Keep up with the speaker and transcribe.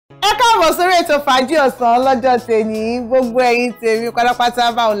Ẹ káàbọ̀ sórí ètò Faaji ọ̀sán lọ́jọ́ tèmi gbogbo ẹ̀yin tèmi pátápátá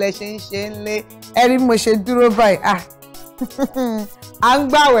báwo lẹ ṣe ń ṣe ń lé ẹ rí mo ṣe dúró báyìí à ń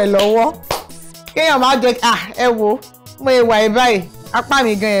gbàwẹ̀ lọ́wọ́ kéèyàn má jẹ́ ẹ wo mo ìwà ẹ̀ báyìí apá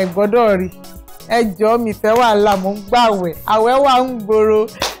mi gan ẹ̀ gbọ́dọ̀ rí ẹ jọ̀ọ́ mi fẹ́ wàhálà mo ń gbàwẹ̀ àwẹ̀ wà ń gbòòrò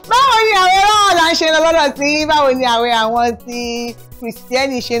báwo ni àwẹ̀ náà là ń ṣe lọ lọ́dọ̀ tí yín báwo ni àwẹ̀ àwọn tí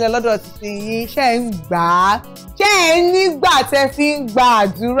kìrìsìtẹ́nì ṣe lọ lọ́dọ̀ tí yín ṣe ń gbà á ṣé ẹ nígbà tẹ́ fi ń gba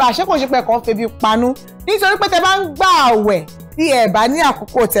àdúrà ṣé kò ṣe pé kàn febi panú nítorí pé tẹ́ bá ń gbà àwẹ̀ tí ẹ bá ní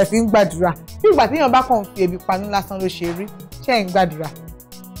àkókò tẹ́ fi ń gbàdúrà bí ìgbà tí èèyàn bá kàn fi ebi panú lásán ló ṣe rí ṣé ẹ ń gbàdúrà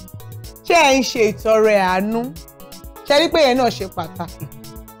ṣé ẹ ń ṣe ìtọrẹ àánú ṣé rí pé yẹn náà ṣe pàtàkì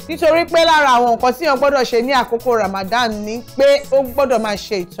nítorí pé lára àwọn nǹkan tí èèyàn gbọ́dọ̀ ṣe ní àkókò Ramadan ni pé ó gbọ́dọ̀ máa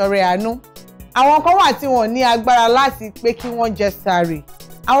ṣe ìtọrẹ àánú àwọn kan wà tí wọ́n ní agbára láti pé kí wọ́n jẹ sààrì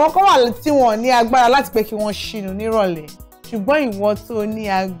àwọn kan wà tí wọ́n ní agbára láti pé kí wọ́n ṣìnú nírọ̀lẹ́ ṣùgbọ́n ìwọ tó ní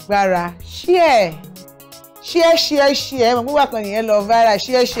agbára share mọ̀ gbogbo àkànní yẹn lọ viral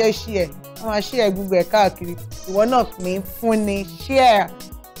share wọ́n máa share gbogbo ẹ̀ káàkiri ìwọ náà pín fún ni share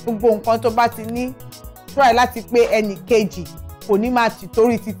gbogbo nǹkan tó bá ti ní try láti pé ẹnì kejì kò ní máa ti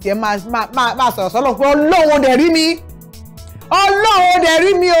torí títì ẹ máa sọ̀rọ̀ sọ́lọ́ pé Ọlọ́run dẹ̀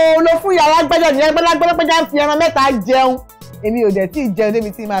rí mi o lọ fún yàrá gbẹ́jọ́ nìyẹn gbẹ́lágbẹ́lẹ́gbẹ́já ń fi ẹran mẹ́ta jẹun èmi ò dẹ̀ tí ì jẹun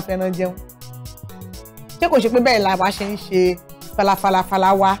débi tí máa fẹ́ràn jẹun ṣé kò ṣe pé bẹ́ẹ̀ la wá ṣe ń ṣe falafalafala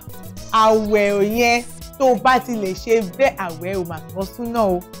wa àwẹ̀ yẹn tó bá ti lè ṣe bẹ́ẹ̀ àwẹ̀ ò máa tọ́ súná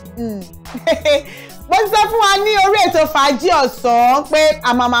o mo ti sọ fún wa ní orí ètò Faaji ọ̀sán pé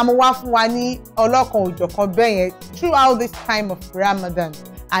a máa mú wá fún wa ní ọlọ́kan òjọ̀kan bẹ́ẹ̀ yẹn throughout this time of Ramadan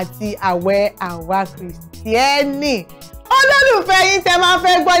àti àwẹ̀ àwa Kìrìsìtẹ́nì olólùfẹ́ yín tẹ́ máa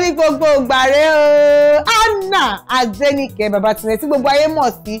fẹ́ gbọ́ ní gbogbo ìgbà rẹ̀ o Anna Adéníkẹ́ Babatunde tí gbogbo ayé mọ̀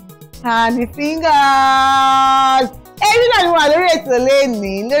sí Honey Fingers èyí náà ni wà lórí ètò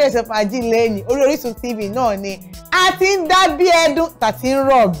lẹ́ẹ̀ni lórí ètò Faaji lẹ́ẹ̀ni orí Orisun TV náà ni a ti ń dá bí ẹdún tàti ń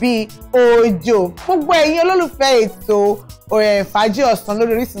rọ̀ bí òjò gbogbo ẹ̀yin olólùfẹ́ ètò Faaji ọ̀sán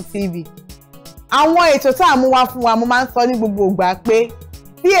lórí Orisun TV àwọn ètò tá a mú wá fún wa mo máa ń sọ ní gbogbo ìgbà pé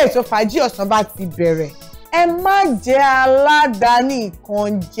bí ètò Faaji ọ̀sán bá ti bẹ̀rẹ̀ ẹ má jẹ́ aládàáni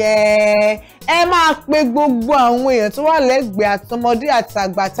kan jẹ́ ẹ máa pe gbogbo àwọn èèyàn tó wà lẹ́gbẹ̀ẹ́ àtọmọdé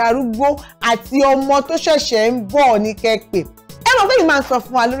àtàgbà àtàrúgbó àti ọmọ tó ṣẹ̀ṣẹ̀ ń bọ̀ ní kẹ́pẹ́ ẹ mọ̀ pé yìí máa ń sọ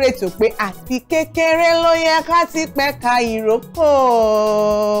fún wa lórí ètò pé àti kékeré ló yẹ ká ti pẹ̀ka ìrókò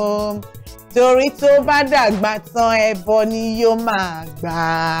torí tó bá dàgbà tán ẹbọ ni yóò máa gbà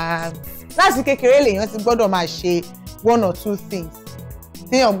láti kékeré lèèyàn ti gbọ́dọ̀ máa ṣe one or two things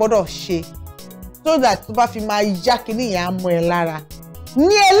téèyàn gbọ́dọ̀ ṣe so that tó bá fi máa yá kíní yẹn á mọ́ ẹ lára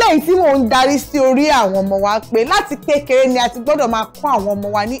ní eléyìí tí mò ń darí sí orí àwọn ọmọ wa pé láti kékeré ni a ti gbọ́dọ̀ máa kọ́ àwọn ọmọ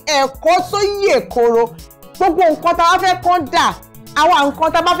wa ní ẹ̀kọ́ tó yè koro gbogbo nǹkan tá a bá fẹ́ kọ́ dà àwọn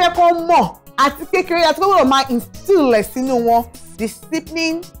nǹkan tá a bá fẹ́ kọ́ mọ̀ àti kékeré àti gbọ́dọ̀ máa instill ẹ̀ sínú wọn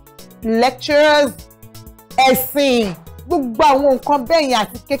discipline lectures ẹ̀sìn gbogbo àwọn nǹkan bẹ́ẹ̀ yẹn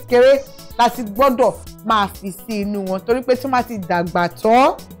àti kékeré láti gbọ́dọ̀ máa fi sí inú wọn torí pé tí wọ́n bá ti dàgbà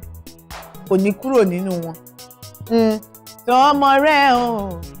tán kò ní kúrò nínú wọn. tọmọ rẹ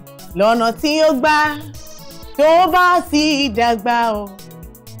o lọ́nà tí ó gbà tó bá ti dàgbà o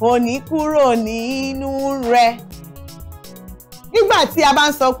kò ní kúrò nínú rẹ. nígbà tí a bá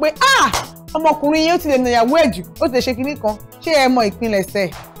ń sọ pé ọmọkùnrin yẹn ó ti lè nàyàwó ẹ̀jù ó ti lè ṣe kinní kan ṣé ẹ mọ ìpilẹ̀ṣẹ̀.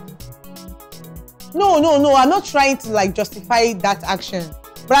 No, I'm not trying to justify that action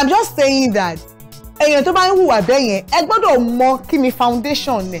but I'm just saying that èèyàn tó bá ń hùwà bẹ́ẹ̀ yẹn ẹ gbọ́dọ̀ mọ kí ni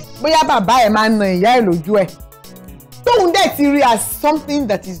foundation ẹ̀ bóyá bàbá ẹ̀ máa ń na ìyá ẹ̀ lójú ẹ̀ tóun dẹ̀ ti rí as something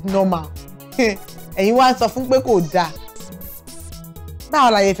that is normal ẹ̀yin wá ń sọ fún pé kò dáa báwo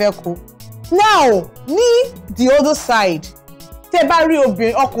la yẹ fẹ́ kó. now ní the other side tẹ́ bá rí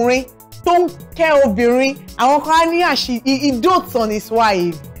ọkùnrin tó ń kẹ́ obìnrin àwọn kan á ní he dotes on his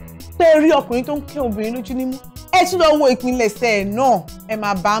wife tẹ́ rí ọkùnrin tó ń kẹ́ obìnrin lójú nímú ẹ tún lọ wo ìpilẹ̀ṣẹ̀ ẹ̀ náà ẹ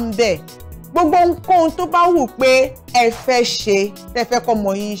máa bá ń bẹ̀ gbogbo nǹkan tó bá wù pé ẹ fẹ́ ṣe tẹ́ fẹ́ kọ́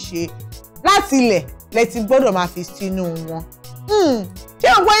ọmọ yín ṣe láti ilẹ̀ lẹ ti gbọ́dọ̀ máa fi sínú wọn. ṣé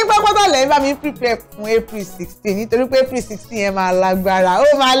ọgbọ́n yín pápátá lẹ́yìn bá mi prepare fún April 16 nítorí pé April 16 yẹn máa lágbára ó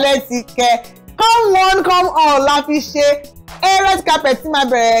máa lẹ́tí kẹ́ come on come on la fi ṣe red carpet tí máa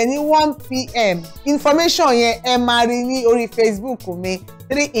bẹ̀rẹ̀ ní 1 PM information yẹn ẹ máa rí ní orí Facebook mi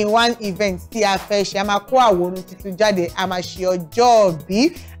 3-in-1 event tí a fẹ́ ṣe a máa kó àwòrán tuntun jáde a máa ṣe ọjọ́ ìbí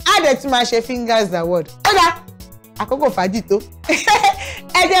a dẹ̀ tún máa ṣe fingers award. ó dá àkókò fàájì tó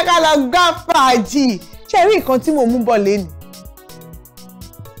ẹ jẹ́ ká lọ gbọ́ fàájì ṣe rí nǹkan tí mo mú bọ̀ lẹ́nu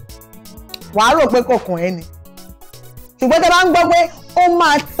wàá rò pé kọ̀ọ̀kan ẹ ni ṣùgbọ́n tẹ́ bá ń gbọ́ pé ó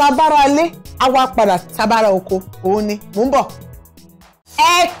máa tabára lé á wá padà tabára oko òun ni mò ń bọ̀.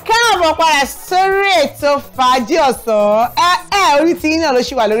 Ẹ káàbọ̀ padà sórí ètò Faaji ọ̀sán. Orí tí yín náà ló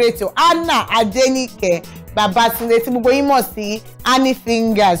ṣì wà lórí ètò Anna Adéníkẹ́ Babátúndé tí gbogbo yín mọ̀ sí Annie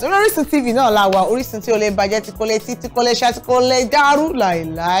Fingers. Orisun TV náà la wà, Orisun tí ó lè bàjẹ́, tí kò lè tí kò lè ṣá, tí kò lè dàrú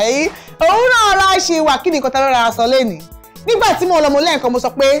láìláì. Òun náà la ṣe wà. Kí ni nǹkan tá a lọ́ra sọ lénìí? Nígbà tí mo lọ mo lẹ́ẹ̀kan mo sọ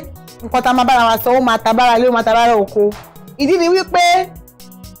pé nǹkan tá a máa bára wa sọ ó máa ta bára lé, ó máa ta bára oko. Ìdí ni wípé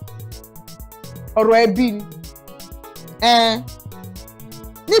ọ̀rọ̀ ẹbí ni.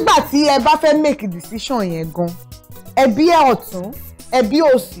 Nígbà tí ẹ bá fẹ́ make decision yẹn gan, ẹbí ẹ ọ̀tún, ẹbí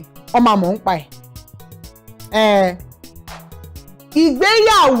òsì, ọmọ àmọ́ ń pa ẹ̀.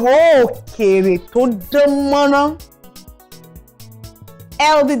 Ìgbéyàwó òkèèrè tó dán mọ́rán,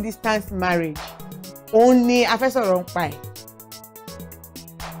 healthy distance marriage, òun ni a fẹ́ sọ̀rọ̀ ń pa ẹ̀.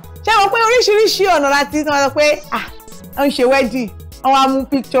 Ṣé wọ́n pé oríṣiríṣi ọ̀nà láti sọ pé wọ́n ń ṣe wedding, wọ́n wá mú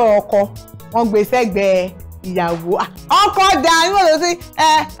picture ọkọ, wọ́n gbé sẹ́gbẹ̀ẹ́ ìyàwó, ọkọ dà níwọ̀n lọ sí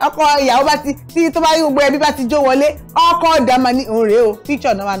ọkọ ìyàwó bá ti tí tó bá rí gbogbo ẹbí bá ti jó wọlé, ọkọ dà máa ní òun rèé o,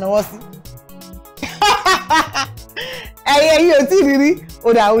 picture náà máa náwó sí. Ẹyẹ yìí ò tí ì rírí, ó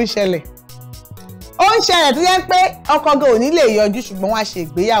dà ó ń ṣẹlẹ̀ tó yẹ pé ọkọ gan ò ní lè yọjú ṣùgbọ́n wọ́n á ṣe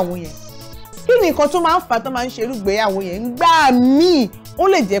ìgbéyàwó yẹn. Kí ni nǹkan tó máa ń fà tó máa ń ṣe irú ìgbéyàwó yẹn? Ńgbà míì ó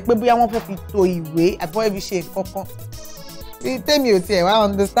lè jẹ́ pé bóyá wọ́n fẹ́ fi to ìwé àbí wọ́n fi ṣe nǹkan kan. Tèmi ò tiẹ̀ wá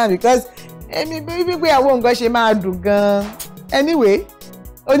understand because èmi bí ìgbéyàwó nǹkan ṣe máa dùn gan-an. Anyway,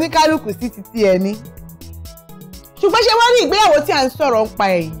 oníkálukú sí títí ẹni. Ṣùgbọ́n ṣé wọ́n ní ìgbéyàwó tí à ń sọ̀rọ̀ nípa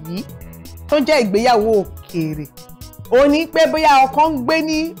èyí tó jẹ́ ìgbéyàwó òkèèrè. Ó ní pé bóyá ọkọ ń gbé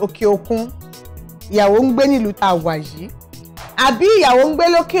ní òkè òkun, ìyàwó ń gbé nílùú tá a wà yìí. Àbí ìyàwó ń gbé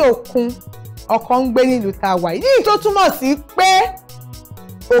lókè òkun, ọkọ ń gbé nílùú tá a wà yìí. Ní tó túmọ̀ sí pé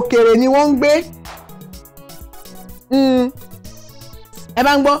òkèèrè ni wọ́n ń gbé. Ẹ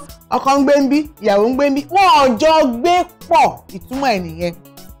bá ń gbọ́, ọkọ ń gbé ń bí, ìyàwó ń gbé ń bí, wọ́n ò jọ gbé pọ̀, ìtumọ̀ ẹ̀ nìyẹn.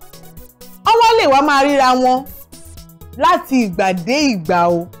 Ọwọ́ lè wá máa ríra wọn láti ìgbà dé ìgbà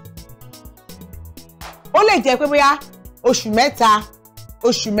o. Ó lè jẹ́ pé bóyá oṣù mẹ́ta,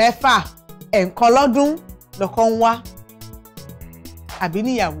 oṣù mẹ́fà, ẹ̀ẹ̀kan lọ́dún lọ́kọ ń wá àbí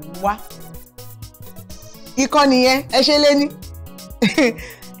níyàwó ń wá. Ìkan nìyẹn, ẹ ṣe lé ní.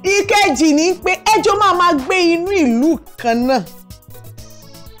 Ìkejì ni pé ẹjọ́ máa gbé inú ìlú kan náà.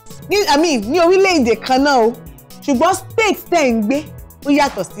 Ní orílẹ̀-èdè kan náà o, ṣùgbọ́n state tẹ́ ń gbé ó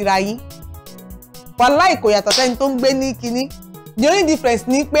yàtọ̀ síra yín. Wàláì kò yàtọ̀ sẹ́ni tó ń gbé ní kinní. The only difference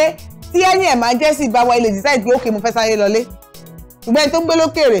ni pé tí ẹni emergency bá wá ilé decide pé okay mo fẹ́ sáré lọlé. Ṣùgbọ́n ẹni tó ń gbé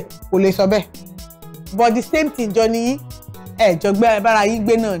lókèèrè kò lè sọ bẹ́ẹ̀. But the same thing jọ ni yín, jọ gbé bára yín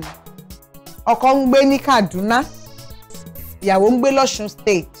gbé náà ni. Ọkọ ń gbé ní Kaduna, ìyàwó ń gbé l'Ọ̀ṣun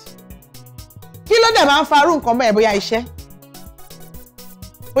state. Kí ló dẹ̀ máa ń farú nǹkan bẹ́ẹ̀? Bóyá iṣẹ́,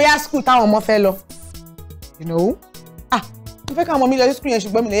 bóyá school táwọn ọmọ fẹ́ lọ. Mo fẹ́ káwọn ọmọ mi lọ sí school yẹn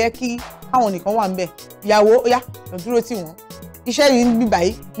ṣùgbọ́n mi lè yẹ kí káwọn nìkan wà ńbẹ̀. Ìyàwó, ó yá lọ dúró tì wọ́n. Iṣẹ́ yìí ń bí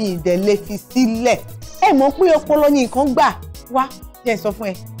báyìí mi ìdẹ̀ lè fi sílẹ̀. Ẹ mọ̀ pé ọpọlọ ni nǹkan gbà wá, jẹ́ sọ fún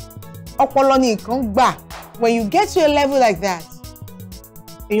ẹ. Ọpọlọ ni nǹkan gbà. When you get to a level like that,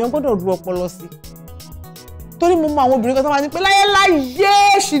 èèyàn gbọ́dọ̀ ru ọpọlọ sí. Torí mo mọ àwọn obìnrin kan tó máa ní pé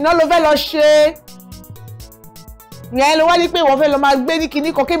láyé ṣìnà ló fẹ́ lọ ṣe. Ìyẹn ló wá ní pé wọ́n fẹ́ lọ máa gbé ní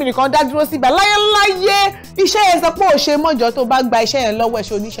kinní kan kémi nìkan dá dúró sígbà. Láyé iṣẹ́ yẹn sọ pé ò ṣe mọ́jọ́ tó bá gba iṣẹ́ yẹn lọ́wọ́ ẹ̀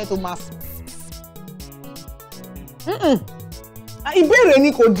ṣe oníṣẹ́ tó máa fún. Ìbéèrè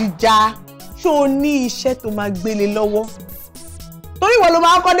ni kò dìjà, ṣó o ní iṣẹ́ tó máa gbélé lọ́wọ́. Torí ìwọ ló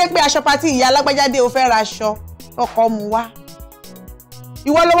máa kọ́ dé pé aṣọ pátì ìyá alágbájáde ò fẹ́ ra aṣọ tọkọ mu wá.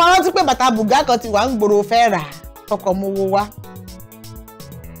 Ìwọ ló máa rántí pé bàtà bùgá kan ti wà ń gbòòrò fẹ́ rà tọkọ mu owó wá.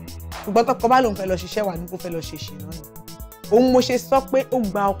 Ṣùgbọ́n tọkọ bá lòun fẹ́ lọ ṣiṣẹ́ wà ní kó fẹ́ lọ ṣe ṣìnà ni. Òun mo ṣe sọ pé ó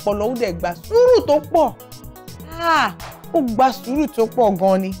gba ọpọlọ, ó dẹ̀ gba sùúrù tó pọ̀. Ó gba sùúrù tó pọ̀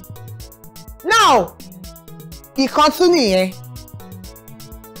gan ni. Now, ìkan tún nìyẹn.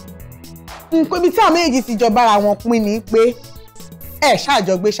 Ibi tí àwọn méjì ti jọ bára wọn pín ni pé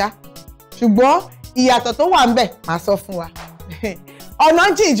ṣáàjọ gbé ṣá. Ṣùgbọ́n ìyàtọ̀ tó wà ńbẹ̀ máa sọ fún wa.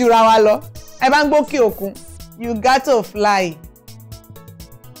 Ọ̀nà jìn jura wa lọ. Ẹ bá ń gbókè òkun, you got to fly.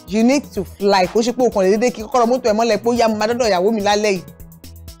 You need to fly. Kò ṣe pé òkun lè dédé kí kọ́kọ́rọ́ mọ́tò ẹ̀ mọ́lẹ̀ pé ó yá mo máa dọ́dọ̀ ìyàwó mi lálẹ́ yìí.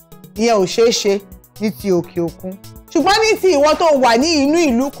 Ìyẹn ò ṣeé ṣe ní ti òkè òkun. Ṣùgbọ́n ní ti ìwọ tó wà ní inú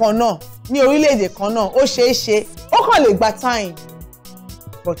ìlú kan náà, ní orílẹ̀-èdè kan náà, ó ṣeé ṣe. Ó kàn lè gba time,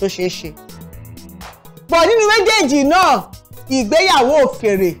 but ó ṣeé ṣe. But nínú méjèèjì náà, ìgbéyàwó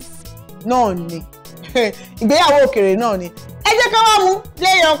òkèèrè náà ni. Ìgbéyàwó òkèèrè náà ni. Ẹ jẹ́ ká wá mú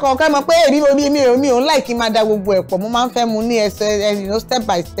lẹ́yìn ọkàn ká mọ̀ pé èmi ò like kí n máa da gbogbo ẹ̀ pọ̀. Mo máa ń fẹ́ mu ní ẹsẹ̀ step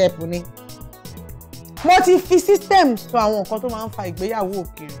by step ni. Mo ti fi system sọ àwọn nǹkan tó máa ń fa ìgbéyàwó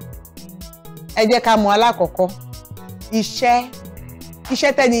òkèèrè. Ẹ jẹ́ ká mọ̀ alákọ̀ọ́kọ́. Iṣẹ́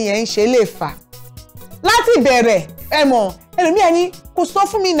iṣẹ́ tẹ́ni yẹn ń ṣe lè fà láti bẹ̀rẹ̀ ẹ mọ̀ ẹlòmíà ní kò sọ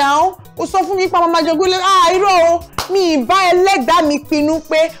fún mi náà kò sọ fún mi pa máa jọ gbé irọ́ o mi ìbá ẹlẹ́dàá mi pinnu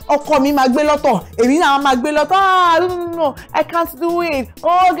pé ọkọ mi máa gbé lọ́tọ̀ èmi náà máa gbé lọ́tọ̀ no I can't do it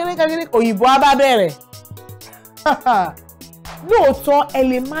gẹ́gẹ́ òyìnbó á bá bẹ̀rẹ̀ lóòótọ́ ẹ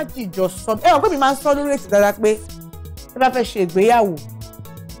lè má jìjọ sọ ẹ wọ́n pé mi máa ń sọ lórí ètò dáadáa pé ẹ bá fẹ́ ṣe ìgbéyàwó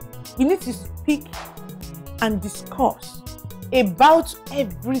you need to speak and discuss about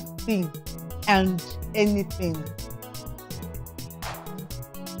everything and anything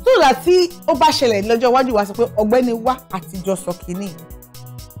so that tí ó bá ṣẹlẹ̀ lọ́jọ́ iwájú wa sọ pé ọ̀gbẹ́ni wá àtijọ́ sọ kínní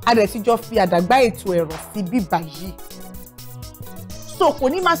a dẹ̀ tíjọ́ fi àdàgbà ètò ẹ̀rọ sí bíbá yìí so kò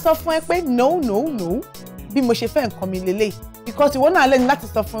ní máa sọ fún ẹ pé no bí mo ṣe fẹ́ nǹkan mi lélẹ̀ because ìwọ náà lẹ́nu láti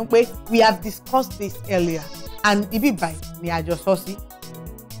sọ fún ẹ pé we have discussed this earlier and ibi báyìí ni àjọ sọ sí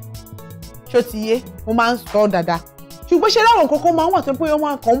ṣó ti yé mo máa ń sọ dáadáa ṣùgbọ́n ṣe láwọn kókó máa ń wà tó pé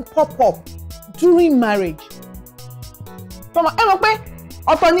wọ́n kàn ń pop up during marriage ẹ mọ̀ pé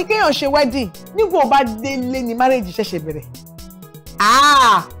ọ̀tọ̀ ni kéèyàn ṣe wedding nígbà ó bá délé ni marriage ṣẹ̀ṣẹ̀ bẹ̀rẹ̀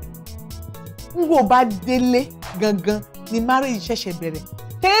nígbà ó bá délé gangan ni marriage ṣẹ̀ṣẹ̀ bẹ̀rẹ̀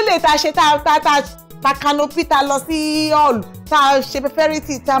tẹ́lẹ̀ tá a ṣe ta canopy ta lọ sí hall ta ṣe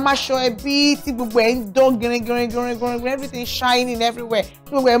preferity ta máa ṣọ ẹbí tí gbogbo ẹ̀ ń dán gírin everything shining everywhere tí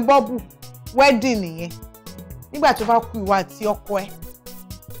gbogbo ẹ̀ ń bọ́bù wedding nìyẹn nígbà tó bá kú ìwà àti ọkọ ẹ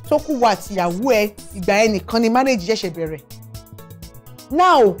tó kú ìwà àti ìyàwó ẹ ìgbà ẹ nìkan ni marriage ṣẹ̀ṣẹ̀ bẹ̀rẹ̀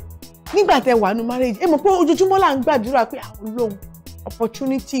now nígbà tẹ́ wà nínú marriage ẹ mọ̀ pé ojoojúmọ́ là ń gbàdúrà pé Ọlọ́run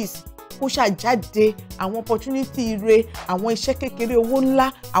opportunities kó ṣàjáde àwọn opportunity ire àwọn iṣẹ́ kékeré owó ńlá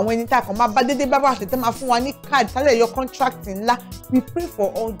àwọn ẹni tá a kàn máa bá dédé bábà àṣetẹ́ máa fún wa ní card tálẹ̀ yọ contract ńlá we pray for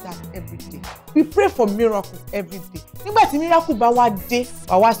all that every day we pray for miracle every day nígbà tí miracle bá wá dé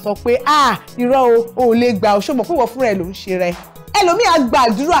wà wá sọ pé irọ́ o ò lè gbà ó ṣùgbọ́n pé wọ́n fúnra ẹ̀ ló ń ṣe rẹ̀ ẹlòmíì á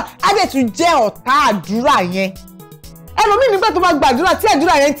gbàdúrà á dẹ̀ tún jẹ́ ọ̀tá àdúrà yẹn ẹlòmíì nígbà tó bá gbàdúrà tí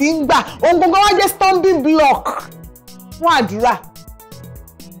àdúrà yẹn ti ń gbà ohun gbogbo wá jẹ́ stumbling block fún àdúrà.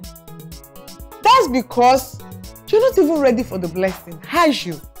 That's because you're not even ready for the blessing, has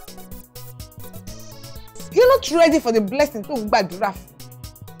you? You're not ready for the blessing tó ń gbàdúrà fún.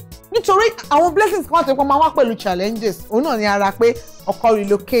 Nítorí àwọn blessings kan tó máa wá pẹ̀lú challenges òun náà ni ara pé ọkọ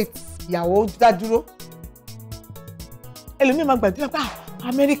relocate ìyàwó dá dúró. Ẹlòmíì máa gbàdúrà pé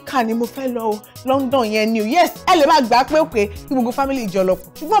Amẹ́ríkà ni mo fẹ́ lọ o London yẹn ni o yes ẹ lè máa gbà pé òkè kí gbogbo family ìjọ lọ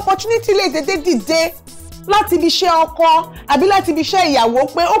pọ̀ ṣùgbọ́n opportunity lè dédé dìde láti ibi iṣẹ́ ọkọ àbí láti ibi iṣẹ́ ìyàwó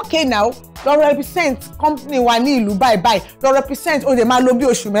pé okay now lọ represent company wa ní ìlú báyìí lọ represent o lè máa lò bí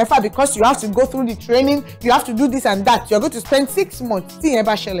oṣù mẹ́fà because you have to go through the training you have to do this and that you are going to spend 6 months tí ìyẹn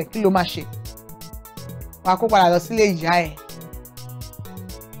bá ṣẹlẹ̀ kí ló máa ṣe wàá kó padà lọ sílé ìyá ẹ̀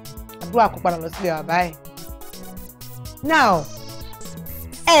àbúrò kó padà lọ sílé bàbá ẹ̀ now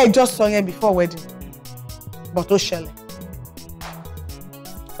jọ sọ yẹn before wedding but ó ṣẹlẹ̀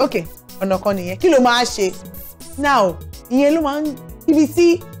okay ọ̀nà kan nìyẹn kí ló máa ṣe now ìyẹn ló máa ń ibi tí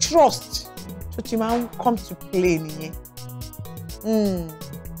trust tó ti máa ń come to play nìyẹn.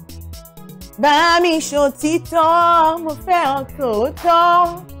 Bá mi ṣòtítọ́ mo fẹ́ ọ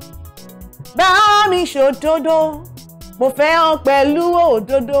tòótọ́ bá mi ṣòdodo mo fẹ́ ọ pẹ̀lú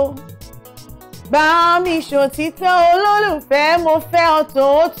òdodo bá mi ṣòtítọ́ olólùfẹ́ mo fẹ́ ọ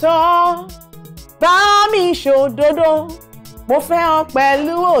tòótọ́ bá mi ṣòdodo mo fẹ́ ọ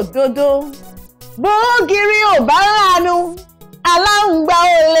pẹ̀lú òdodo bógiri ò bá láàánú aláǹgbá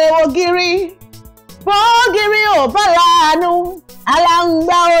ò lè wògiri bógiri ò bá láàánú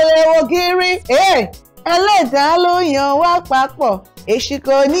aláǹgbá ò lè wògiri ẹlẹ́dàá ló yàn wá papọ̀ èṣù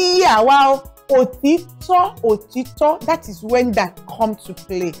kò ní yà wá òtítọ́ that is when that come to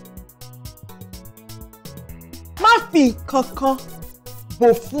play. Má fi kankan bò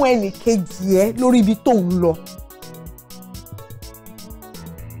fún ẹnì kejì ẹ lórí ibi tó ń lọ.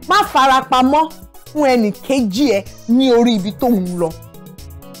 Má farapamọ́ fún ẹnì kejì ẹ ní orí ibi tó ń lọ.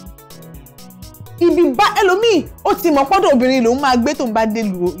 Ibi bá ẹlòmíì ó ti mọ̀ pọ́dọ̀ obìnrin lòun máa gbé tó ń bá dé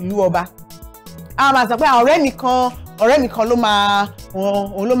ìlú ọba. A máa sọ pé ọ̀rẹ́ mi kan ló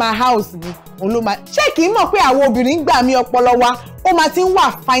máa house mi òun ló máa ṣé kìí mọ̀ pé àwọn obìnrin gbà mí ọpọlọ wa ó máa ti ń wà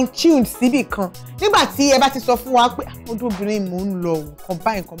fine tuned síbì kan nígbà tí ẹ bá ti sọ fún wa pé ọdún obìnrin mò ń lọ nǹkan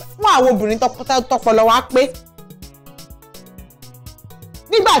báyìí fún àwọn obìnrin tọpọlọ wa pé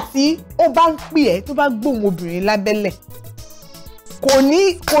nígbà tí ó bá ń pè ẹ́ tó bá gbóhùn obìnrin lábẹ́lẹ̀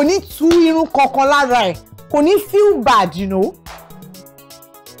kò ní tú irun kankan lára ẹ̀ kò ní feel bad you know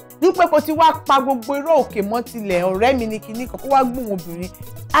wípé kò ti wá pa gbogbo irọ́ òkè mọ́ tilẹ̀ ọ̀rẹ́ mi ní kinní kan kó wá gbóhùn obìnrin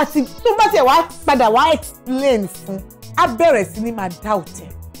àti tó bá tẹ̀ wá padà wá explain fún á bẹ̀rẹ̀ sí ní máa doubt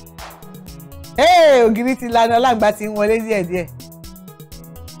ẹ̀. Ògiri ti lanu aláǹgbá ti ń wọlé díẹ̀díẹ̀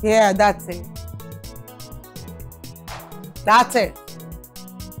Yeah, that's it. That's it.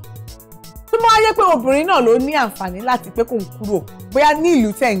 Tó máa yẹ pé obìnrin náà ló ní àǹfààní láti pé kó ń kúrò bóyá ní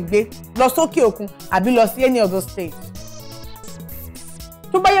ìlú tẹ́ ń gbé lọ sókè òkun àbí lọ sí any other state.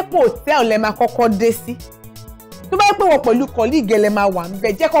 Tó bá yẹ pé hòtẹ́ẹ̀lì lẹ máa kọ́kọ́ dé sí. Tó bá yẹ pé wọ́n pẹ̀lú colleague lẹ máa wà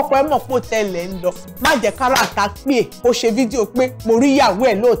ńbẹ̀ jẹ́ kọ́kọ́ ẹ mọ̀ pé hòtẹ́ẹ̀lì ẹ ń lọ. Má jẹ́ kára àta pé ó ṣe fídíò pé mo rí ìyàwó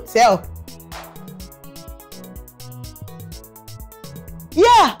ẹ̀ lóòtẹ́ẹ̀lì.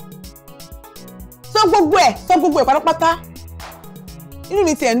 Yeah. Sọ gbogbo ẹ̀ pátápátá. Inú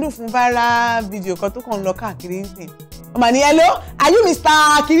mi ti ẹ̀ ń dùn fún viral video kan tó kàn lọ káàkiri nsìn. Ọmọ ni hello, are you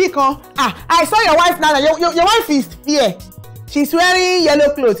Mr. Kiri kan? I saw your wife now. Your wife is here. She's wearing yellow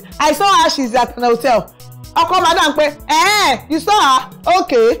clothes. I saw her, she's at an hotel. Ọkọ madam pé, you saw her?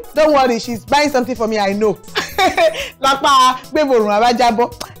 Okay, don't worry, she's buying something for me, I know. Lápá gbéborùn àbájábọ́,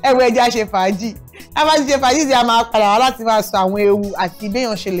 ẹ̀wọ̀ ẹja ṣe fàájì. Àbájí ṣe fàájì tí a máa padà wá láti máa sọ àwọn ewu àti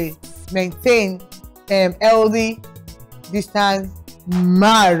béèyàn ṣe lè maintain healthy distance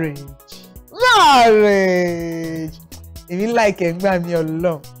marriage. Èmi like ẹ̀ ń gbà mí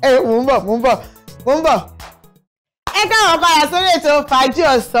Ọlọ́run. Mo ń bọ̀. Ẹ káàbọ̀ padà sórí ètò Faaji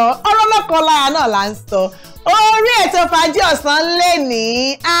Ọ̀sán. Ọ̀rọ̀ lọ́kàn láya náà là ń sọ. Orí ètò Faaji Ọ̀sán lè ní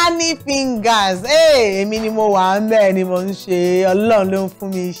honey fingers. Èmi ni mo wà ń bẹ́ẹ̀ ni mo ń ṣe. Ọlọ́run ló ń fún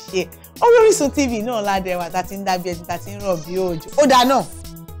mi ṣe. Orí Orisun TV náà ládẹ́wà tá ti ń dábí ẹni tá ti ń rọ̀ bí òjò. Ó dáa náà.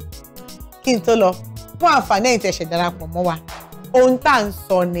 Kí n tó lọ, fún àǹfààní ẹ̀yin tẹ́ ṣẹ̀ darapọ̀ mọ́ wa. Ohun tá à ń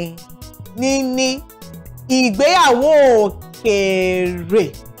sọ ni níní ìgbéyàwó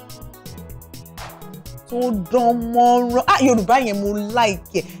Okeere tó dán mọ́rán. Yorùbá yẹn mo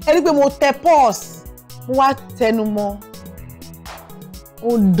like ẹ̀. Ẹ rí pé mo tẹ pause, mo wá tẹnu mọ́.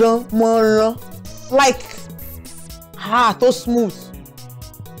 Ó dán mọ́rán like tó smooth.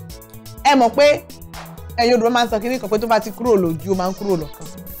 Ẹ mọ̀ pé Yorùbá máa ń sọ kíní kan pé tó bá ti kúrò lójú ó máa ń kúrò lọ́kàn.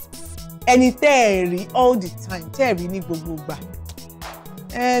 Ẹni tẹ́ ẹ̀ rí all the time, tẹ́ ẹ̀ rí ní gbogbo ìgbà.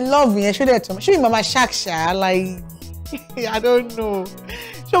 Love yẹn ṣó dẹ̀ tán. Ṣé ìmọ̀ máa shark ṣá like I don't know.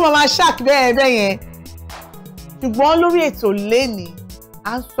 Ṣé ìmọ̀ máa shark bẹ́ẹ̀ yẹn? Ṣùgbọ́n lórí ètò lénìí,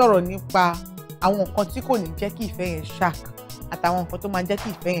 à ń sọ̀rọ̀ nípa àwọn nǹkan tí kò ní jẹ́ kí ìfẹ́ yẹn shark àtàwọn nǹkan tó máa jẹ́ kí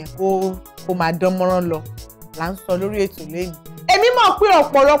ìfẹ́ yẹn kó máa dán mọ́rán lọ là ń sọ lórí ètò lénìí. Èmi mọ̀ pé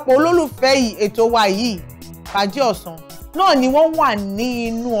ọ̀pọ̀lọpọ̀ olólùfẹ́ yìí ètò wa yìí Faaji Ọ̀sán náà ni wọ́n wà ní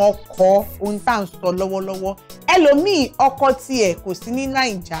inú ọkọ̀ ohun tá à ń sọ lọ́wọ́lọ́wọ́. Ẹlòmíì ọkọ tiẹ̀ kò sí ní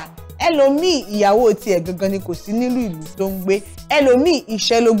Nàìjà, ẹlòmíì ìyàwó tiẹ̀ gangan ni kò sí nílùú ìlú tó ń gbé, ẹlòmíì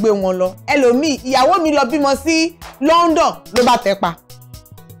iṣẹ́ ló gbé wọn lọ, ẹlòmíì ìyàwó mi lọ bímọ sí London ló bá tẹ́ pa.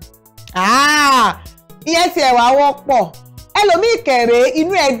 Ìyẹn tiẹ̀ wá wọ́pọ̀. Ẹlòmíì kẹ̀rẹ́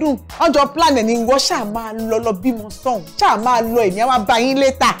inú ẹ̀ dùn ọjọ́ plan ẹ̀ ni wọ́n ṣáà máa lọ bímọ sọ̀hún, ṣáà máa lọ èmi àwọn bá yín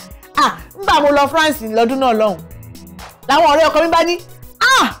létà. Nígbà mo lọ France lọ́dún náà lọ́hùn láwọn ọ̀rẹ́ ọkọ mi bá ní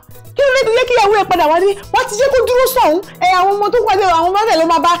kí ló dé kí ìyàwó ẹ̀ padà wá ní wọ́n ti jẹ́ kó dúró sọ̀hún àwọn ọmọ tó pàdé àwọn ọmọ rẹ̀ ló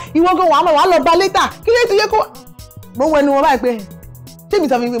máa bá ìwọ gan wàá máa lọ bá létà kí ló ti jẹ́ kó. mo ń wẹnu wọn báyìí pé tèmi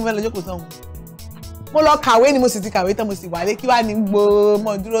sọ fún mi pé mo fẹ́ lọ jókòó sọ̀hún mo lọ kàwé ni mo sì ti kàwé tán mo sì wálé kí wàá ní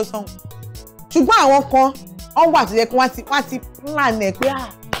gbòòmọ̀ dúró sọ̀hún. ṣùgbọ́n àwọn kan wọ́n wà tó yẹ kí wọ́n ti plan ẹ̀ pé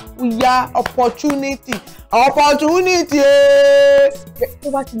ya opportunity tó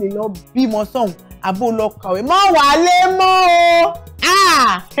bá ti lè lọ bímọ sọ̀hún àbó lọ kàwé mọ́ wálé mọ́ o.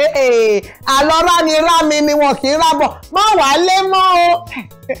 Àlọ́ rámi ni wọn kì í rábọ̀ mọ́ wálé mọ́ o.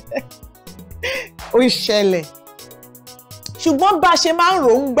 Ó ṣẹlẹ̀. Ṣùgbọ́n bá a ṣe máa ń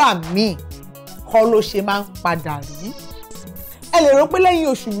rò ń gbà míì kọ́ ló ṣe máa ń padà rí. Ẹ lè rò pé lẹ́yìn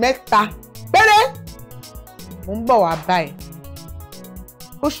oṣù mẹ́ta péré mo ń bọ̀ wá báyìí.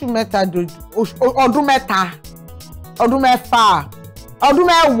 Oṣù mẹ́ta dojú ọdún mẹ́ta ọdún mẹ́fà ọdún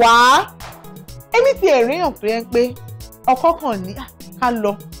mẹ́wàá. Èmi ti èèyàn pé ọkọ kan ní ká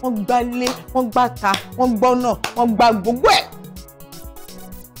lọ wọ́n gbálé wọ́n gbáta wọ́n gbọ́nà wọ́n gba gbogbo ẹ̀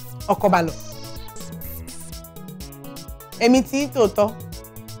ọkọ bá lọ. Èmi tí tòótọ́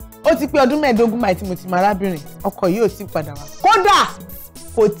ó ti pé ọdún 15 báyìí tí mo ti mọ arábìnrin ọkọ yìí ò tí padà wá kódà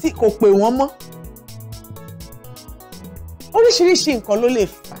kò pè wọ́n mọ́. Oríṣiríṣi nǹkan ló lè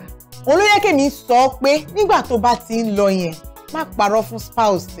fà á. Òun ló yẹ kémi sọ pé nígbà tó bá ti ń lọ yẹn má parọ́ fún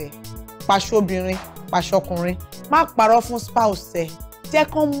spouse ẹ̀ paṣọbìnrin paṣọkùnrin má parọ́ fún spouse ẹ̀ jẹ́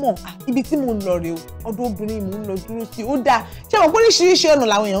kán mọ̀ ibi tí mo ń lọ rèé o ọdún obìnrin mo ń lọ dúró sí ó dáa ṣé mo oríṣiríṣi ọ̀nà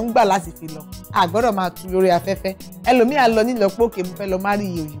làwọn èèyàn ń gbà láti fi lọ àgbọ́dọ̀ máa tu lórí afẹ́fẹ́ ẹlòmíà lọ nílò pé òkè mo fẹ́ lọ má rí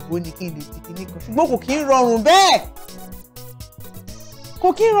iye òyìnbó ni kí n lè tìkí nìkan ṣùgbọ́n kò kí ń rọrùn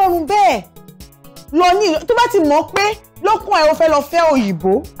bẹ́ẹ̀ lọ ní tó bá ti mọ̀ pé lọ́kùn ẹ̀ o fẹ́ lọ fẹ́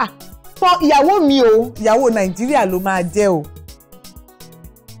òyìnbó sọ ìyàwó mi o ìyàwó Nàìjíríà ló máa jẹ́ o.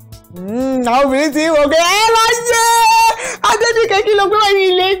 Àwọn obìnrin ti ń wò pé ẹ lọ ṣe Adédìkẹ́ kí ló gbé wá ní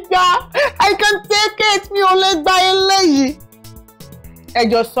ilé gbá? I can take it, mi ò lè gba eléyìí.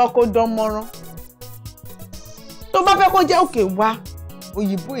 Ẹjọ́ sọ kó dán mọ́rán. Tó bá fẹ́ kó jẹ́ òkè wá,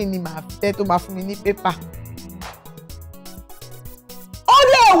 òyìnbó yìí ni màá fẹ́ tó máa fún mi ní pépà. Ó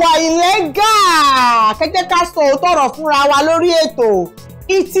lè wà ìlẹ́gà. Kẹ́jẹ́ ká sọ òótọ́ ọ̀rọ̀ fúnra wa lórí ètò.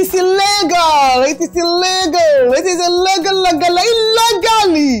 It is illegal. It is illegal. It is illegal.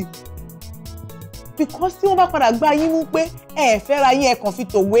 Illegally. Because tí wọ́n bá padà gbá yín mú pé ẹ fẹ́ra yín ẹ kàn fi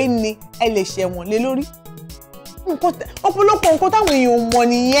tòwé ni ẹ lè ṣẹ̀wọ̀n lé lórí. Ọ̀pọ̀lọpọ̀ nǹkan táwọn èèyàn mọ̀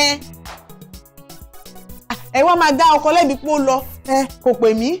nìyẹn. Ẹ wá máa dá ọkọ lẹ́bi pé ó lọ kò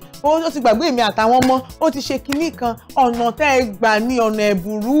pè mí ó ti gbàgbé èmi àtàwọn ọmọ ó ti ṣe kinní kan ọ̀nà tẹ́ ẹ gbà ní ọ̀nà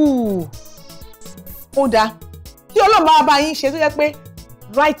ẹ̀bùrú. Ó dáa tí Ọlọ́run bá yín ṣe tó jẹ́ pé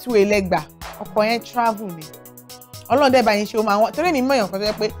right way lẹ́gbà ọkọ yẹn travel ni Ọlọ́run dẹ̀ bá yín ṣe ó máa wọ́n torí èmi mọ̀ èèyàn kan tó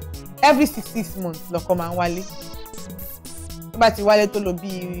jẹ́ pé every 6 months lọ́kọ máa ń wálé tó bá ti wálé tó lọ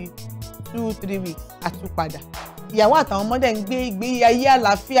bíi 2-3 weeks àtúpadà ìyàwó àtàwọn ọmọdé ń gbé ìgbé ayé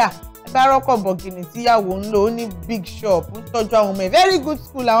àlàáfíà bá rọ́kọ̀ bọ̀gìnì tíyàwó ń lò ó ní big shop ń tọ́jú àwọn ọmọ ẹ̀ very good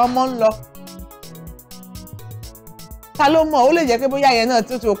school àwọn ọmọ ń lọ. Ta ló mọ̀ ó lè jẹ́ pé bóyá yẹn náà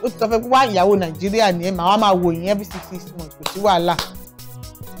tó ti sọ fẹ́ wá ìyàwó Nàìjíríà ni ẹ̀ máa wá máa wò yín every 6 months kò sí wàhálà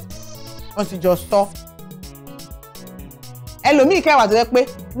wọ́n ti jọ sọ. Ẹlòmíì kẹwàá tó jẹ́ pé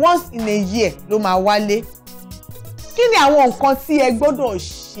once in a year ló máa wálé. Kí ni àwọn nǹkan tí ẹ gbọ́dọ̀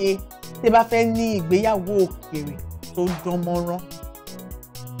ṣe tí ẹ bá fẹ́ ní ìgbéyàwó òkèèrè tó dán mọ́rán?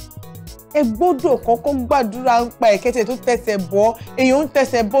 Ẹ gbọ́dọ̀ kọ́kọ́ gbàdúrà ń pa ẹ̀kẹ́tẹ̀ tó tẹ̀sẹ̀ bọ́ èèyàn ń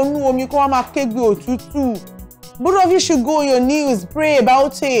tẹ̀sẹ̀ bọ́ nú omi kó wá máa kégbe òtútù. Both of you should go on your knees pray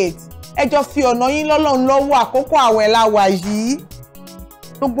about it. Ẹ jọ fi ọ̀nà yín lọ́lọ́run lọ́wọ́ àkókò àwẹ̀ la wà yìí.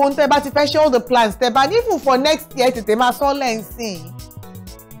 Gbogbo ohun tẹ́ bá ti fẹ́ ṣe all the plans tẹ́ bá even for next year tètè máa sọ lẹ́ǹsìn.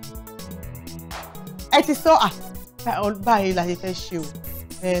 Ẹ ti sọ báyìí la ṣe fẹ́ ṣe o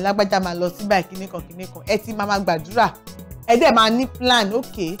lágbájá máa lọ sí báyìí kíníkan ẹ ti máa gbàdúrà ẹ dẹ̀ máa ní plan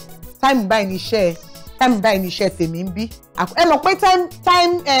okay time báyìí ní iṣẹ́ tèmi ń bí ẹ mọ̀ pé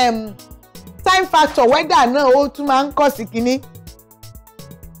time factor weather náà ó tún máa ń kọ̀ sí kínní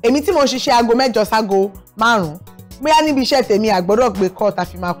èmi tí mo ṣiṣẹ́ aago mẹ́jọ ságo 5 bóyá níbi iṣẹ́ tèmi àgbọ́dọ̀ gbé call tá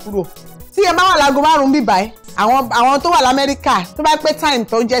fi máa kúrò tí ẹ bá wà láago 5 bí báyìí àwọn tó wà l'Amẹ́ríkà tó bá pé time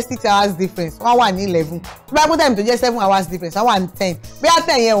tó jẹ́ 6 hours difference wọ́n wà ní 11 tó bá pé time tó jẹ́ 7 hours difference wọ́n wà ní 10 bóyá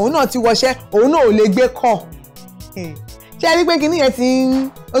 10 yẹn òun náà ti wọṣẹ́ òun náà ò lè gbé call ṣé ẹ rí pé kinní yẹn ti ń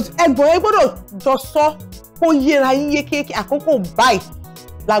ẹgbọ́n ẹ gbọ́dọ̀ jọ sọ kó yẹra yín yékéyéké àkókò báyìí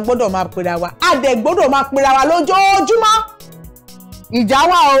la gbọ́dọ̀ máa pera wa a dẹ̀ gbọ́dọ̀ máa pera wa lójoojúmọ́ ìjà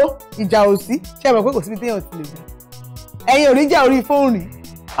wà o ìjà ò sí ṣé ẹ mọ̀ pé kò síbi téèyàn ti lè jà ẹ̀yin ò rí jà orí fóònù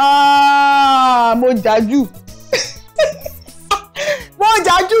mo jà jù mo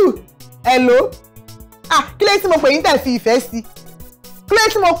jà jù hello kí lè tí mo pè yín tẹ̀ fi ìfẹ́ sí kí lè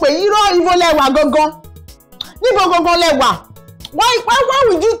tí mo pè yín rọ́ ibo lẹ́wà gangan níbo gangan lẹ́wà why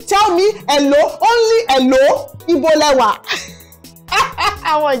would you tell me hello only hello ibo lẹ́wà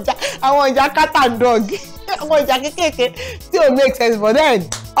àwọn ìjà cat and dog àwọn ìjà kékèké tí ò make sense but then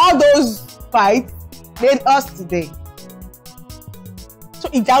all those fights made us today so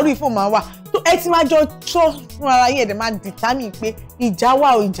ìjà orí fóònù máa wà tó ẹ ti máa jọ sọ fún ara yín ẹ̀dẹ̀ máa determine pé ìjà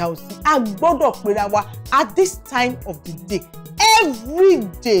wà o ìjà ò sí a gbọ́dọ̀ pera wa at this time of the day every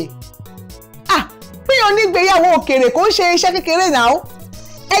day péyàn nígbéyàwó òkèèrè kò ń ṣe iṣẹ́ kékeré náà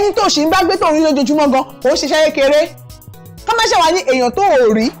ẹni tó ṣì ń bá gbé tó ń rí lójoojúmọ́ gan kò ń ṣiṣẹ́ kékeré ká má ṣe wá ní èèyàn tó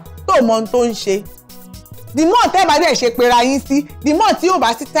ò rí tó mọ ohun tó ń ṣe the more tẹ́ bá dẹ̀ ṣe pera yín sí the more tí yóò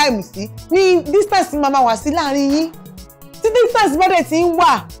bá sí time sí ní distance máa wà sí láàrin yín tí distance bá dẹ̀ ti ń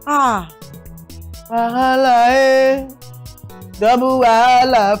wà wàhálà double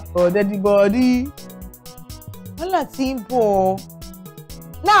wàhálà for dead body wàhálà ti ń bọ̀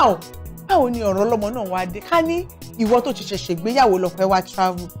now báwo ni ọ̀rọ̀ ọlọ́mọ náà wá dé ká ní ìwọ tó ti ṣẹ̀ṣẹ̀ gbéyàwó lọ fẹ́ wá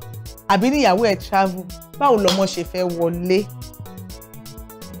travel àbí níyàwó ẹ̀ travel báwo lọmọ ṣe fẹ́ wọlé.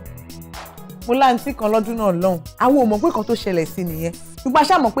 mo láǹtí kan lọ́dún náà lọ́hùn àwọn ò mọ̀ pé kan tó ṣẹlẹ̀ sí nìyẹn ṣùgbọ́n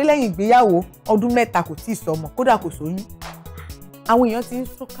aṣá mọ̀ pé lẹ́yìn ìgbéyàwó ọdún 3 kò tíì sọmọ kódà kò sóyún àwọn èèyàn ti ń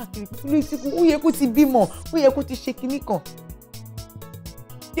sọ káàkiri pé ó yẹ kó ti bímọ ó yẹ kó ti ṣe kinní kan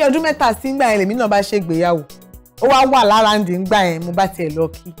tí ọdún 3 sí ngbà yẹn lèmi náà bá ṣe ìgbéyàwó ó wá wà lára ń dì ń gbà yẹn mo bá tiẹ̀ lọ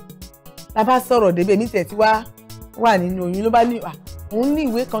kí la bá sọ̀rọ̀ débẹ̀ mi tẹ̀ tí wà nínú oyún ló bá ní òun ní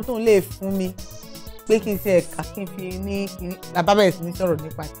ìwé kan tóun lè fún mi pé kí n ṣe ẹ̀ka kí n fi ní kíní la bá bẹ̀rẹ̀ sí ní sọ̀rọ̀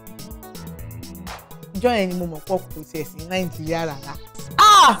nípa tí ìjọ yẹn ni mo mọ̀ pọ̀ kò tiẹ̀ sí Nàìjíríà rárá.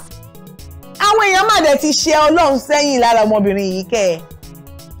 Àwọn èèyàn má dẹ̀ ti ṣe Ọlọ́run sẹ́yìn lára ọmọbìnrin yìí kẹ́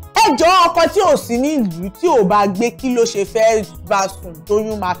ẹ jọ ọkọ tí ò sí ní ìlú tí ò bá gbé kí ló ṣe fẹ́ bá sùn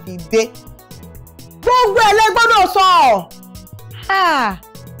tóyún máa fi dé. gbogbo ẹ̀ lẹ gbọ́dọ̀ sọ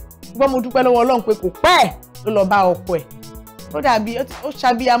gbọ́ mo dúpẹ́ lọ́wọ́ Ọlọ́run pé kò pẹ́ ló lọ bá ọkọ ẹ̀ ó dàbí ó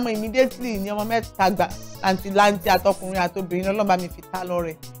ṣàbíyamọ immediately ní ọmọ mẹ́ta gbà láǹtì àtọkùnrin àtobìnrin Ọlọ́run bá mi fi ta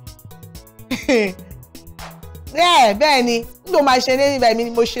lọ́rẹ bẹ́ẹ̀ ni nígbà máa ṣe lẹ́yìn ìgbà mi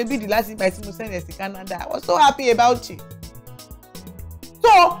ni mo ṣe bídì láti ìgbà tí mo send ẹ̀ sí Canada I was so happy about it.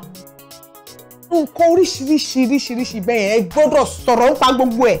 So nǹkan oríṣiríṣi bẹ́ẹ̀ yẹn ẹ gbọ́dọ̀ sọ̀rọ̀ nípa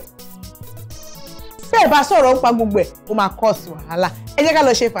gbogbo ẹ̀ bẹ́ẹ̀ bá sọ̀rọ̀ nípa gbogbo ẹ̀ ó máa cause wàhálà ẹ jẹ́ ká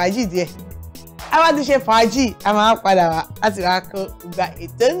lọ ṣe fàájì díẹ̀ a bá ti ṣe fàájì a máa padà wá láti wá kó gba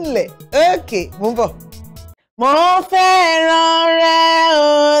ètò ńlẹ̀ okay mo ń bọ̀. mo fẹ́ràn rẹ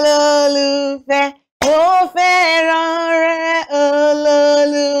olólùfẹ́ mo fẹ́ràn rẹ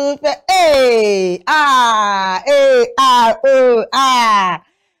olólùfẹ́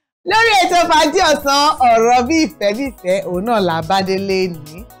lórí ètò fàájì ọ̀sán ọ̀rọ̀ bí ìfẹ́ òun náà là bá délé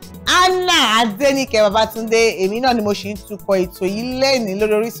ní Anna Adéníkẹ́ Babátúndé èmi náà ni mo ṣì ń tukọ̀ ètò yìí lẹ́ni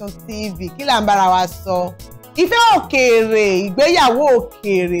lórí Orisun TV kí là ń bára wa sọ ìfẹ́ òkèèrè ìgbéyàwó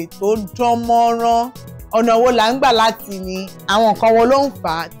òkèèrè tó dán mọ́rán ọ̀nà wo là ń gbà láti ní àwọn nǹkan wo ló ń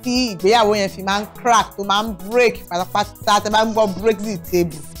fà á tí ìgbéyàwó yẹn fi máa ń crack tó máa ń break pátápátá tẹ́ bá ń gbọ́ break the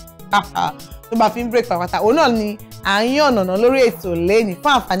table tó bá fi ń break pátápátá òun náà ni à ń yàn ọ̀nà lórí ètò lẹ́ni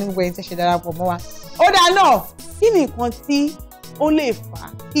fún àǹfààní gbogbo ẹni tẹ́ ṣe darapọ̀ mọ́ wa ó dáa náà kí ni nǹkan tí ó lè fà á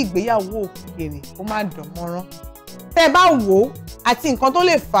kí ìgbéyàwó òkèèrè kó má dán mọ́rán tẹ́ bá wò ó àti nǹkan tó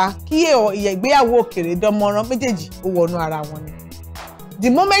lè fà á kí ìgbéyàwó òkèèrè dán mọ́rán méjèèjì ó wọnú ara wọn ni the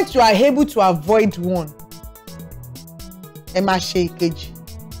moment you are able to avoid one ẹ máa ṣe ìkejì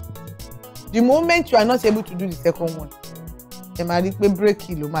the moment you are not able to do the second one ẹ máa rí pé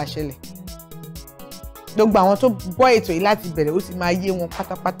bírèkì ló máa ṣẹlẹ̀ gbogbo àwọn tó gbọ́ ètò yìí láti bẹ̀rẹ̀ ó sì máa yé wọn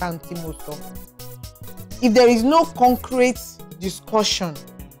pátápátá tí mo sọ if there is no concrete discussion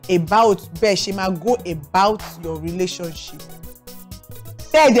about bẹ́ẹ̀ ṣe máa go about your relationship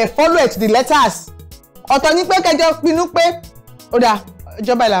tẹ́ ẹ dẹ̀ follow it to the letters ọ̀tọ̀ ní pé kẹjọ pinnu pé ó dáa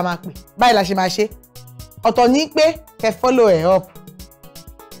ọjọ́ báyìí la máa pè báyìí la ṣe máa ṣe ọ̀tọ̀ ní pé kẹ follow ẹ̀ up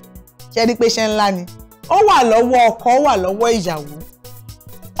ṣe rí pé ṣe ńlá ni ó wà lọ́wọ́ ọkọ ó wà lọ́wọ́ ìyàwó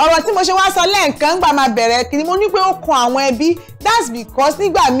ọ̀rọ̀ tí mo ṣe wá sọ lẹ́ẹ̀kan gbà máa bẹ̀rẹ̀ kí ni mo ní pé ó kan àwọn ẹbí that's because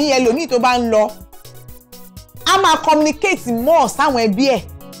nígbà míì ẹlòmíì tó bá ń lọ a máa communicate more sáwọn ẹbí ẹ̀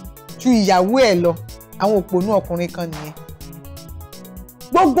ju ìyàwó ẹ̀ lọ àwọn òpònú ọkùnrin kan nìyẹn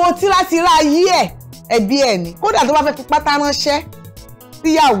gbogbo tírátíra yí ẹ̀ ẹbí ẹ̀ ni kódà tó bá fẹ́ fi pátá ránṣẹ́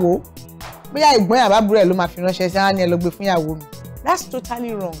síyàwó bóyá ìgbọ́n àbábúrò ẹ̀ ló máa fi ránṣẹ́ sí àwọn ni ẹ lọ gbé fún ìyàwó mi that's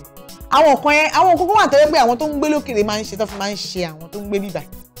totally wrong àwọn kan yẹn àwọn kókó wà tẹ́lẹ̀ pé àwọn tó ń gbé lókèrè máa ń ṣe tó fi máa ń ṣe àwọn tó ń gbé bíbà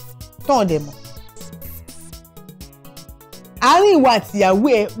tán ọ̀dẹ̀ mọ̀ àárín ìwà àti ìyàwó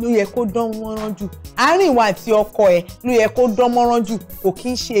ẹ ló yẹ kó dán mọ́rán jù àárín ìwà àti ọkọ ẹ ló yẹ kó dán mọ́rán jù kò kí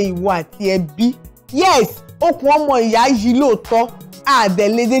ń ṣe ìwọ àti ẹbí yes okùn ọmọ ìyá yìí lóòótọ́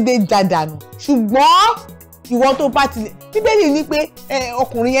àdẹ̀lé dédé jàdànù ṣùgbọ́n ìwọ tó bá tilẹ̀ bíbélì ní pé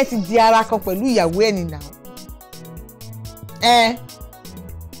ọkùnrin yẹn ti di ara kan pẹ̀lú ìyàwó ẹ̀ nìyà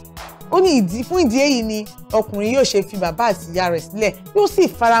ó ní fún ìdí èyí ni ọkùnrin yóò ṣe fi bàbá àti ìyá rẹ̀ sílẹ̀ yóò sì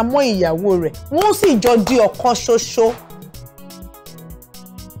fara mọ́ ìyàwó rẹ̀ wọ́n sì jọ di ọ̀kan ṣoṣo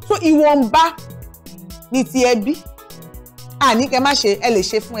so ìwọ̀nba ní ti ẹbí àní kẹ́ má ṣe ẹ lè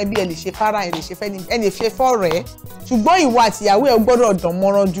ṣe fún ẹbí ẹ lè ṣe fara ẹ lè ṣe fẹ́ni ẹ lè ṣe fọ́rẹ̀ẹ́ ṣùgbọ́n ìwọ àti ìyàwó ẹ gbọ́dọ̀ dán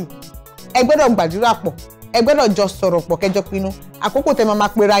mọ́rán jù ẹ gbọ́dọ̀ gbàdúrà pọ̀ ẹ gbọ́dọ̀ jọ sọ̀rọ̀ pọ̀ kẹjọ pinnu àkókò tẹ́ máa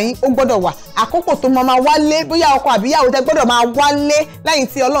pera yín ó gbọ́dọ̀ wà àkókò tó máa wálé bóyá ọkọ àbí ìyàwó tẹ́ gbọ́dọ̀ máa wálé lẹ́yìn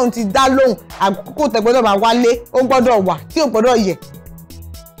tí Ọlọ́run ti dá lóhùn àkókò tẹ́ gbọ́dọ̀ máa wálé ó gbọ́dọ̀ wà tí ò gbọ́dọ̀ yẹ̀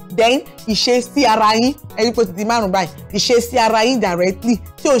then ìṣesí ara yín ẹni pé ti di 5 báyìí ìṣesí ara yín directly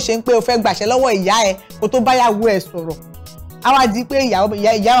tí ò ṣe ń pé o fẹ́ gbàṣẹ lọ́wọ́ ìyá ẹ kó tó báyàwó ẹ sọ̀rọ̀ àwa di pé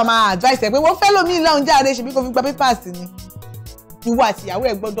ìyá máa advice ẹ pé wọ́n fẹ́ lómi ìlànà jáde ṣe bí kò fi gba papers ni ìwọ àti ìyàwó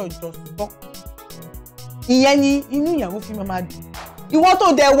ẹ gbọ́dọ̀ jọ sọ ìyẹn ni inú ìyàwó fi máa dùn ìwọ tó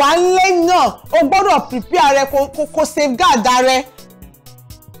dẹ̀ wà ńlé náà o gbọ́dọ̀ prepare rẹ kó safeguard rẹ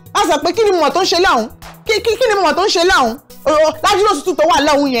má sọ pé kí ni mo mọ̀ tó ń ṣe láhùn kí ni mo mọ̀ tó ń ṣe láhùn lájú ló tutù tó wà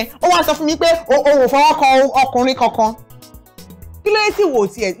láhùn yẹn ó wá sọ fún mi pé o ò fọwọ́ kan ọkùnrin kankan kí ló dé tí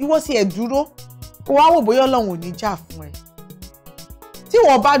ìwọ sì ẹ̀ dúró kó wá wò bóyá Ọlọ́run ò ní jà fún ẹ tí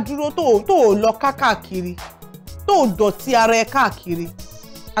wọ́n bá dúró tó ò lọ káàkiri tó ò dọ̀tí ara ẹ káàkiri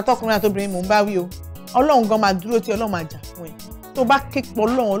atọ́kùnrin àtobìnrin mò ń bá wí o Ọlọ́run gan máa dúró tí Ọlọ́run máa jà fún ẹ tó bá ké pọ̀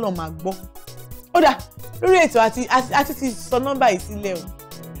Ọlọ́run máa gbọ́ ó dà lórí ètò àti ti sọ nọ́mbà yìí sílẹ̀ o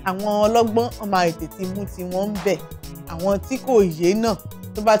àwọn ọlọ́gbọ́n ọmọ ètè ti mú tí wọ́n ń bẹ̀ àwọn tí kò yé náà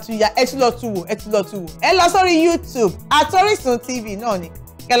tó bá tún ya ẹ tún lọ tún wò ẹ lọ sórí YouTube Orisun TV náà ni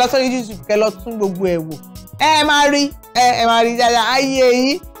kẹ lọ sórí YouTube kẹ lọ tún gbogbo ẹ wò ẹ máa rí dáadáa ayé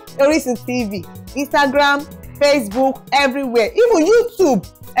yín Orisun TV Instagram, Facebook, everywhere, even YouTube.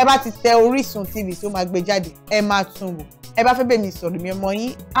 Ẹ bá ti tẹ Orisun TV tó máa gbé jáde, ẹ máa tún wò. Ẹ bá fẹ́ bẹ̀ mí sọ̀rọ̀ mi ọmọ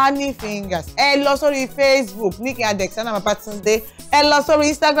yín Honey Fingers, ẹ lọ sórí Facebook Nike Adexana Mapatunde, ẹ lọ sórí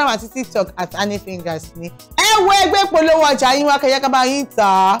Instagram àti TikTok at Honey Fingers ni. Ẹ wo ẹgbẹ́ polówó ọjà yín wá kẹjẹ ká bá yín tà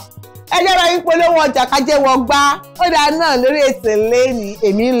á. Ẹ jẹ́ bá yín polówó ọjà ká jẹ́ wọ gbá. Ó dáa náà lórí ètò lẹ́ni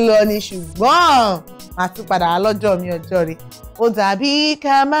èmi ń lọ ni ṣùgbọ́n màá tún padà lọ́jọ́ mi ọjọ́ rẹ̀. Ó dàbí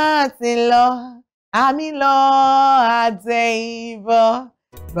ká má ti lọ, àmì lọ àtẹ̀yìnbọ̀.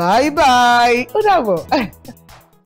 Bye bye. Ó dàbọ̀.